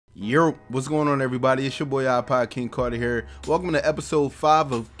Yo, what's going on, everybody? It's your boy iPodKingCarter here. Welcome to episode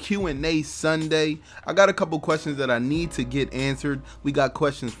 5 of Q&A Sunday. I got a couple questions that I need to get answered. We got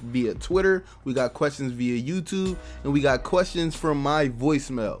questions via Twitter, we got questions via YouTube, and we got questions from my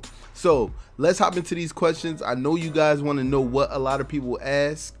voicemail. So let's hop into these questions. I know you guys want to know what a lot of people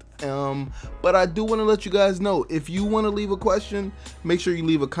asked. But I do want to let you guys know, if you want to leave a question, make sure you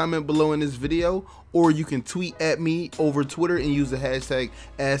leave a comment below in this video, or you can tweet at me over Twitter and use the hashtag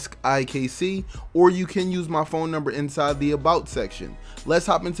AskIKC, or you can use my phone number inside the About section. Let's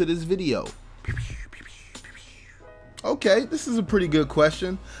hop into this video. Okay, this is a pretty good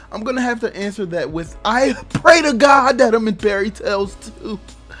question. I'm gonna have to answer that with, I pray to God that I'm in fairy tales too.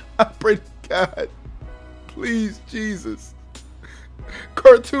 I pray to God, please, Jesus.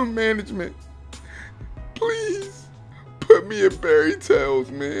 Cartoon management, please put me in fairy tales,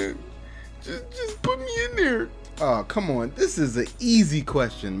 man. Just put me in there. Oh, come on, this is an easy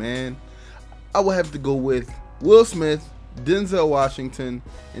question, man. I will have to go with Will Smith, Denzel Washington,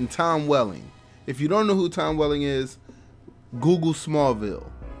 and Tom Welling. If you don't know who Tom Welling is, Google Smallville.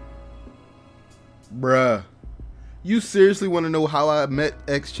 Bruh, you seriously want to know how I met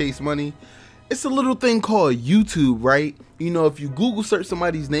X Chase Money? It's a little thing called YouTube, right? You know, if you Google search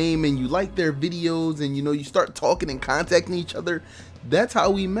somebody's name and you like their videos and, you know, you start talking and contacting each other, that's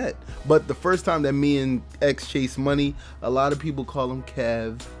how we met. But the first time that me and X Chase Money, a lot of people call him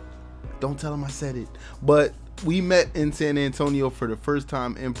Kev. Don't tell him I said it. But we met in San Antonio for the first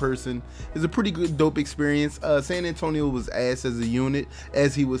time in person. It's a pretty good, dope experience. San Antonio was ass as a unit,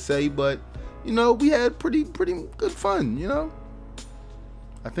 as he would say. But, you know, we had pretty good fun, you know?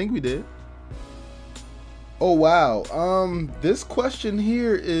 I think we did. Oh wow, this question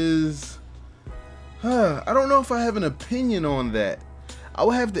here is, I don't know if I have an opinion on that. I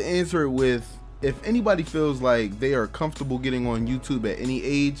will have to answer it with, if anybody feels like they are comfortable getting on YouTube at any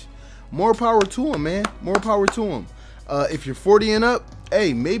age, more power to them, man, more power to them. If you're 40 and up,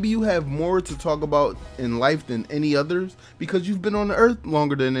 hey, maybe you have more to talk about in life than any others because you've been on the earth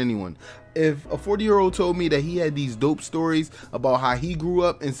longer than anyone. If a 40-year-old told me that he had these dope stories about how he grew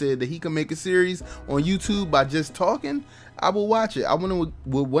up and said that he can make a series on YouTube by just talking, I will watch it. I would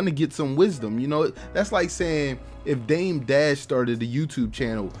want to get some wisdom. You know, that's like saying, if Dame Dash started a YouTube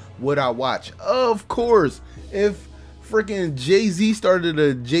channel, would I watch? Of course. If freaking Jay-Z started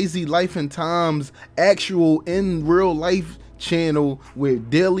a Jay-Z Life and Times actual in real life channel with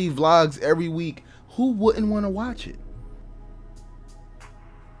daily vlogs every week, who wouldn't want to watch it?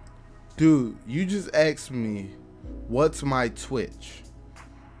 Dude, you just asked me, what's my Twitch?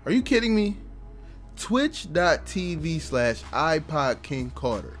 Are you kidding me?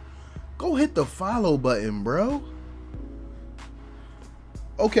 Twitch.tv/iPodKingCarter. Go hit the follow button, bro.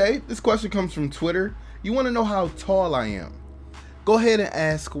 Okay, this question comes from Twitter. You want to know how tall I am? Go ahead and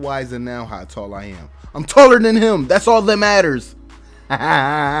ask Wiser now how tall I am. I'm taller than him. That's all that matters.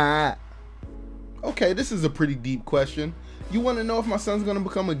 Okay, this is a pretty deep question. You want to know if my son's going to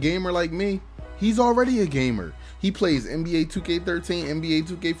become a gamer like me? He's already a gamer. He plays NBA 2K13, NBA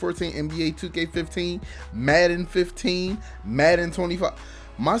 2K14, NBA 2K15, Madden 15, Madden 25.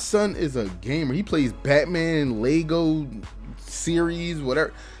 My son is a gamer. He plays Batman, Lego series,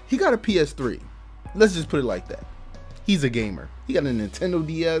 whatever. He got a PS3. Let's just put it like that. He's a gamer. He got a Nintendo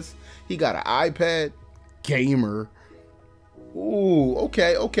DS. He got an iPad. Gamer. Ooh,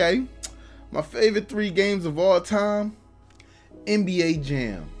 okay. My favorite 3 games of all time: NBA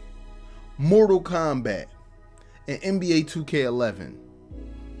Jam, Mortal Kombat, and NBA 2K11.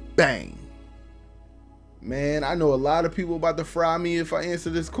 Bang. Man, I know a lot of people about to fry me if I answer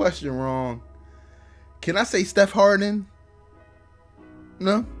this question wrong. Can I say Steph Harden?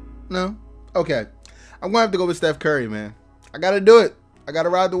 No? Okay. I'm gonna have to go with Steph Curry, man. I gotta do it. I gotta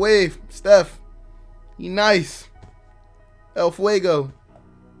ride the wave. Steph, he nice. El Fuego.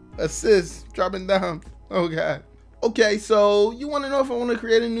 Assist. Dropping down. Oh, God. Okay, so you want to know if I want to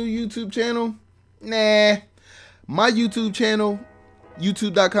create a new YouTube channel? Nah. My YouTube channel,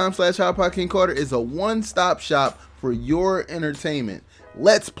 youtube.com/iPodKingCarter, is a one-stop shop for your entertainment.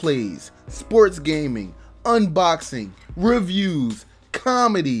 Let's plays, sports gaming, unboxing, reviews,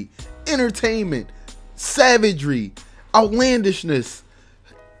 comedy, entertainment, savagery, outlandishness.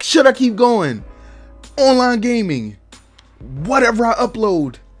 Should I keep going? Online gaming. Whatever I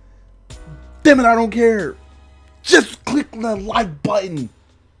upload. Damn it, I don't care. Just click the like button.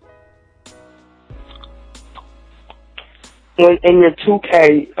 In your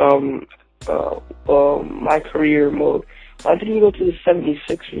 2K, my career mode, why didn't you go to the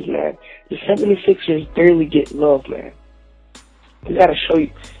 76ers, man? The 76ers barely get love, man. You gotta show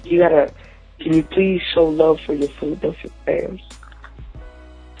can you please show love for your Philadelphia fans?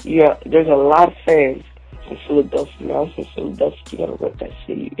 Yeah, there's a lot of fans in Philadelphia, man. I'm from Philadelphia. You gotta rep that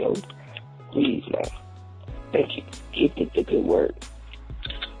city, yo. Please, man. Thank you. Keep it the good word.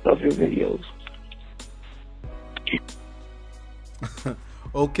 Love your videos.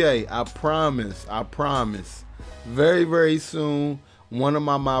 Okay, I promise. Very, very soon, one of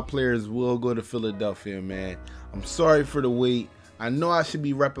my players will go to Philadelphia, man. I'm sorry for the wait. I know I should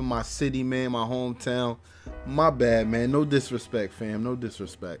be repping my city, man, my hometown. My bad, man. No disrespect, fam. No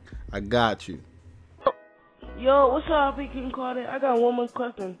disrespect. I got you. Yo, what's up, iPodKingCarter? I got one more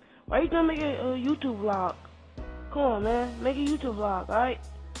question. Why you gonna make a YouTube vlog? Come on, man. Make a YouTube vlog, alright?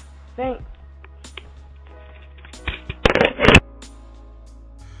 Thanks.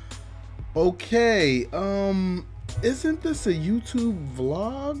 Okay, isn't this a YouTube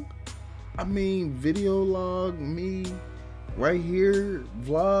vlog? I mean, video log, me right here,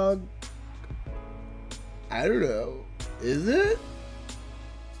 vlog. I don't know. Is it?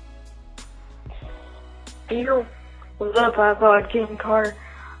 Yo, what's up, iPodKingCarter?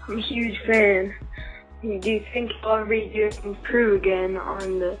 I'm a huge fan. Do you think you'll ever improve again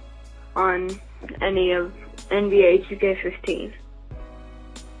on any of NBA 2K15?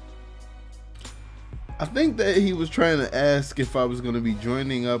 I think that he was trying to ask if I was going to be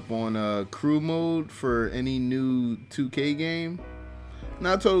joining up on crew mode for any new 2K game.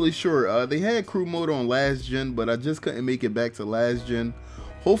 Not totally sure. They had crew mode on last gen, but I just couldn't make it back to last gen.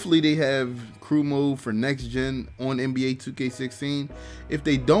 Hopefully they have crew mode for next gen on NBA 2K16. If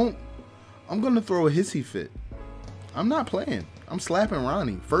they don't, I'm going to throw a hissy fit. I'm not playing. I'm slapping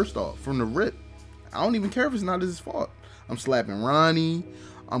Ronnie, first off, from the rip. I don't even care if it's not his fault. I'm slapping Ronnie.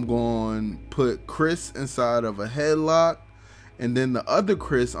 I'm going to put Chris inside of a headlock. And then the other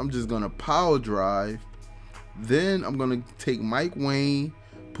Chris, I'm just going to power drive. Then I'm going to take Mike Wayne,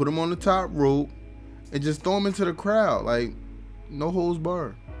 put him on the top rope, and just throw him into the crowd. Like, no holds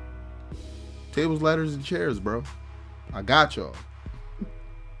barred. Tables, ladders, and chairs, bro. I got y'all.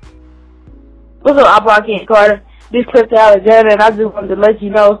 What's up, iPodKingCarter? This clip to Alexander, and I just wanted to let you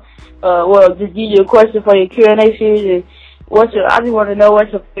know, just give you a question for your Q&A series. And I just want to know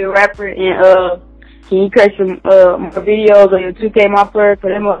what's your favorite rapper, and can you create some more videos on your 2K My Player?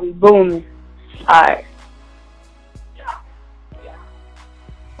 Because them must be booming. Alright.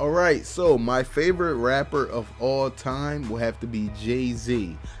 Alright, so my favorite rapper of all time will have to be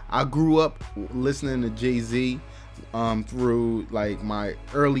Jay-Z. I grew up listening to Jay-Z through like my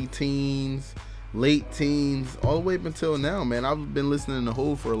early teens, late teens, all the way up until now, man. I've been listening to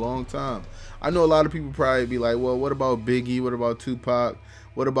Hov for a long time. I know a lot of people probably be like, well, what about Biggie? What about Tupac?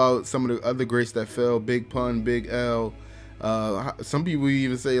 What about some of the other greats that fell? Big Pun, Big L. Some people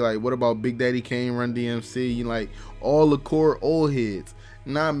even say, like, what about Big Daddy Kane, Run DMC? You know, like all the core old heads.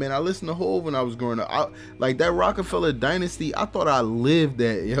 Nah, man, I listened to Hov when I was growing up. Like that Rockefeller Dynasty, I thought I lived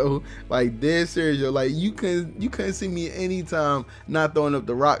that, yo. Like dead serious, yo. Like you couldn't see me anytime not throwing up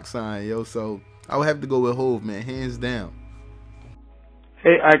the rock sign, yo. So I would have to go with Hov, man, hands down.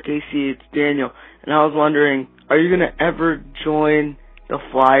 Hey, IKC, it's Daniel, and I was wondering, are you gonna ever join the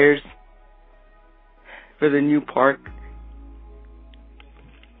Flyers for the new park?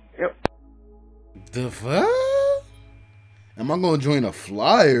 Yep. The fuck? Am I gonna join the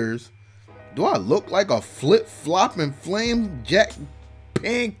Flyers? Do I look like a flip-flopping flame jack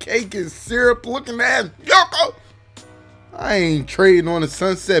pancake and syrup looking ass yucko? I ain't trading on the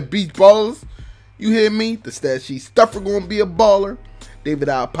Sunset Beach Ballers. You hear me? The stat sheet stuffer gonna be a baller. David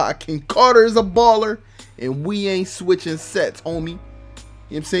iPodKingCarter is a baller. And we ain't switching sets, homie. You know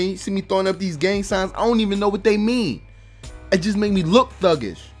what I'm saying? You see me throwing up these gang signs? I don't even know what they mean. It just make me look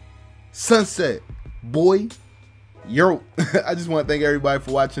thuggish. Sunset, boy. Yo, I just want to thank everybody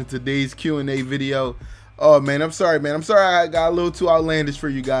for watching today's Q&A video. Oh, man, I'm sorry, man. I'm sorry I got a little too outlandish for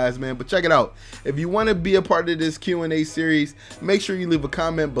you guys, man. But check it out. If you want to be a part of this Q&A series, make sure you leave a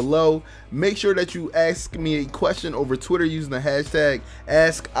comment below. Make sure that you ask me a question over Twitter using the hashtag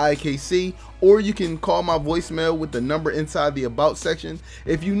AskIKC. Or you can call my voicemail with the number inside the About section.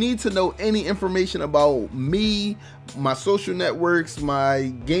 If you need to know any information about me, my social networks,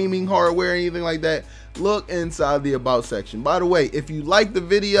 my gaming hardware, anything like that, look inside the About section. By the way, if you like the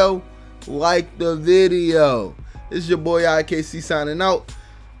video, like the video. This is your boy IKC signing out.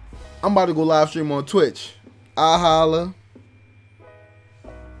 I'm about to go live stream on Twitch. I holla.